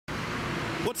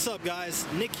What's up, guys?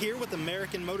 Nick here with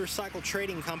American Motorcycle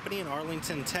Trading Company in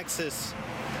Arlington, Texas.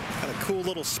 Got a cool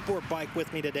little sport bike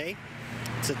with me today.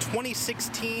 It's a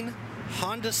 2016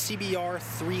 Honda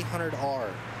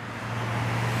CBR300R.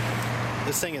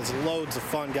 This thing is loads of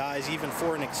fun, guys, even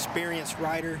for an experienced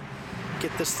rider.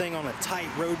 Get this thing on a tight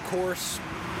road course.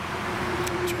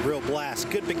 It's a real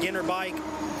blast. Good beginner bike.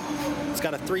 It's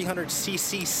got a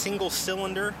 300cc single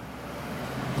cylinder,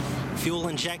 fuel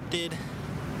injected.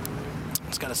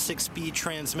 It's got a 6-speed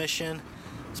transmission.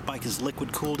 This bike is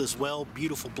liquid cooled as well.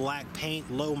 Beautiful black paint,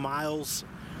 low miles.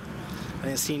 I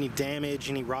didn't see any damage,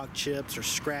 any rock chips or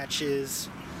scratches.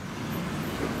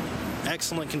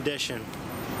 Excellent condition.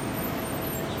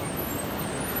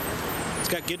 It's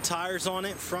got good tires on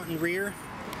it, front and rear.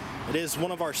 It is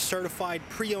one of our certified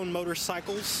pre-owned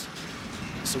motorcycles.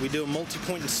 So we do a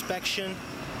multi-point inspection,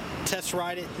 test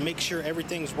ride it, make sure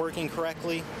everything's working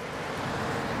correctly.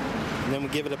 And then we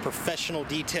give it a professional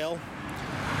detail.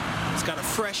 It's got a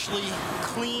freshly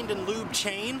cleaned and lubed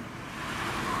chain.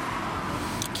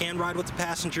 Can ride with the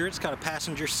passenger. It's got a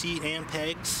passenger seat and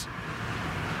pegs.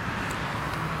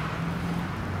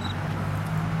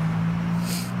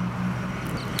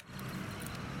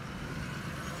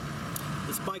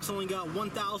 This bike's only got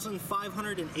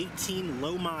 1,518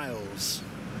 low miles.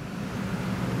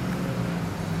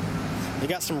 They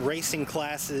got some racing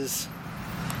classes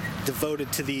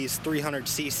devoted to these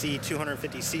 300cc,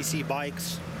 250cc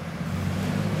bikes.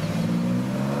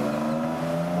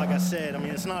 Like I said, I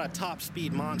mean, it's not a top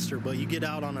speed monster, but you get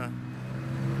out on a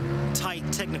tight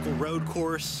technical road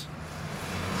course.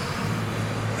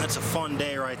 That's a fun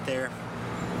day right there.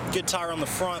 Good tire on the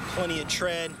front, plenty of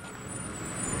tread.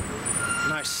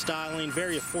 Nice styling,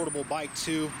 very affordable bike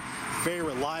too. Very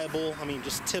reliable. I mean,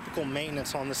 just typical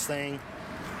maintenance on this thing.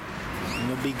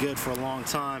 And it'll be good for a long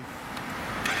time.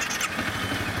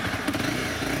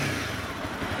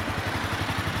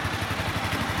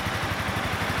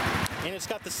 And it's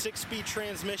got the 6-speed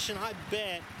transmission. I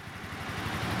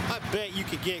bet you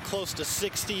could get close to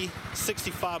 60,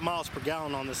 65 miles per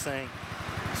gallon on this thing.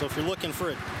 So if you're looking for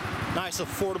a nice,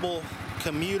 affordable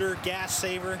commuter, gas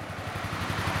saver,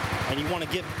 and you want to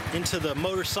get into the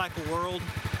motorcycle world,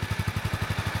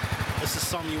 this is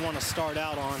something you want to start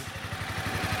out on.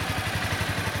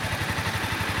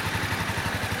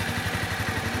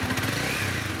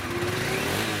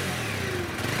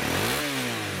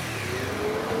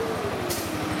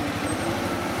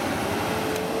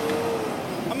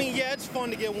 Yeah, it's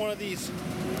fun to get one of these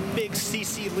big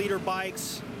CC liter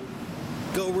bikes,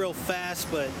 go real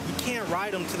fast, but you can't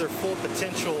ride them to their full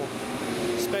potential,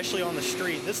 especially on the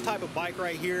street. This type of bike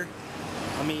right here,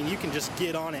 I mean, you can just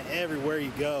get on it everywhere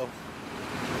you go.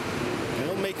 And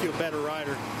it'll make you a better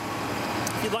rider.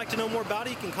 If you'd like to know more about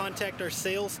it, you can contact our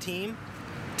sales team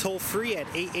toll free at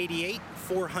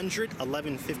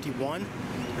 888-400-1151,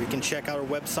 or you can check out our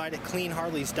website at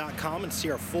cleanharleys.com and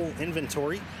see our full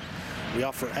inventory. We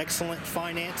offer excellent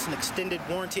finance and extended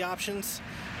warranty options.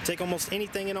 Take almost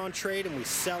anything in on trade, and we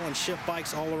sell and ship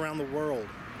bikes all around the world.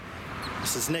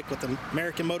 This is Nick with the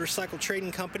American Motorcycle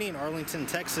Trading Company in Arlington,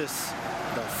 Texas.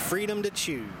 The freedom to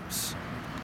choose.